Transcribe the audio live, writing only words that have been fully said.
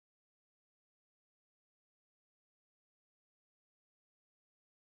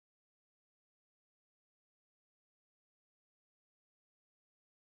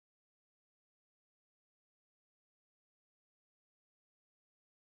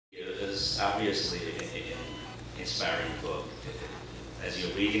is obviously an inspiring book. As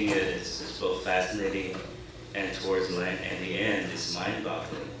you're reading it, it's both fascinating and towards the end, it's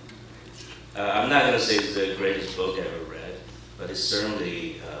mind-boggling. I'm not going to say it's the greatest book I've ever read, but it's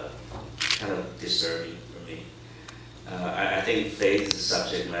certainly kind of disturbing for me. I think faith is a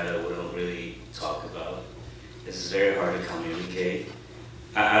subject matter we don't really talk about. It's very hard to communicate.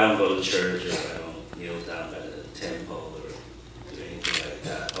 I don't go to church, or I don't kneel down by the temple or do anything like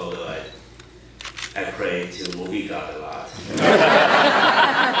that, although I pray to movie God a lot.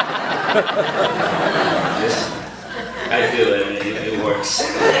 I do, and it works.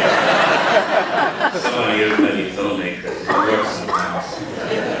 Some of you might be filmmakers, it works sometimes.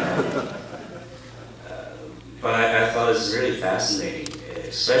 But I thought it was really fascinating,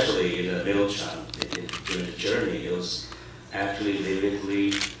 especially in the middle chunk. During the journey, it was actually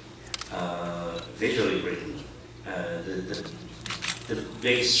vividly, visually written. The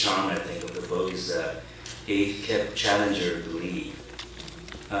biggest charm, I think, of the book is that it kept challenging your belief.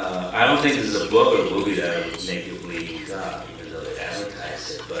 I don't think this is a book or a movie that would make you believe in God, even though they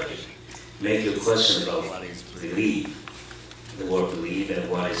advertise it, but it makes you question about what is belief, the word believe, and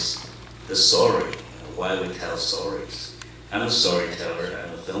what is the story, why we tell stories. I'm a storyteller,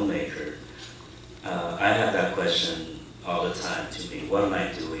 I'm a filmmaker. I have that question all the time to me. What am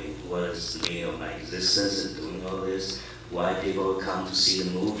I doing? What is the meaning of my existence in doing all this? Why people come to see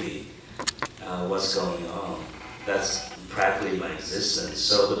the movie? What's going on? That's practically my existence.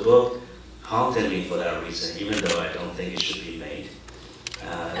 So the book haunted me for that reason, even though I don't think it should be made.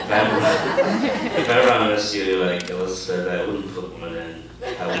 If I run a studio like Elizabeth, I wouldn't put more than,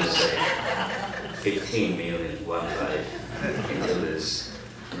 I would say, 15 million, 1.5 into this.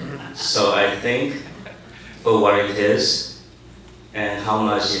 So I think for what it is and how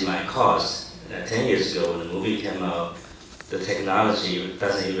much it might cost. 10 years ago when the movie came out, the technology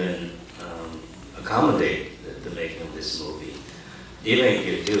doesn't even accommodate the making of this movie. Even if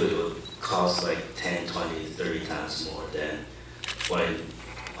you do, it would cost like 10, 20, 30 times more than what it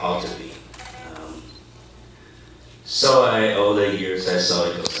ought to be. So over the years, I saw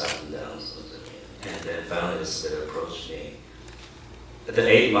it goes up and down. And then finally Elizabeth approached me. At the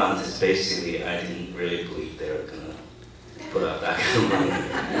 8th month, it's basically, I didn't really believe they were going to put out that kind of money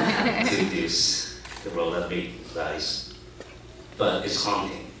to produce the role that big dice. But it's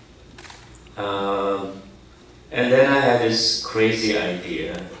haunting. And then I had this crazy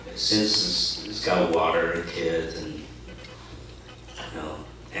idea, since it's got water, kids, and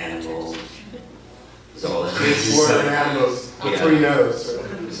animals, it's all the crazy Water stuff. and animals, that's what he knows.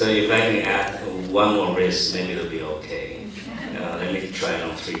 So if I can add one more risk, maybe it'll be okay. Let me try it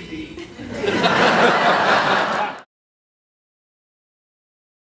on 3D.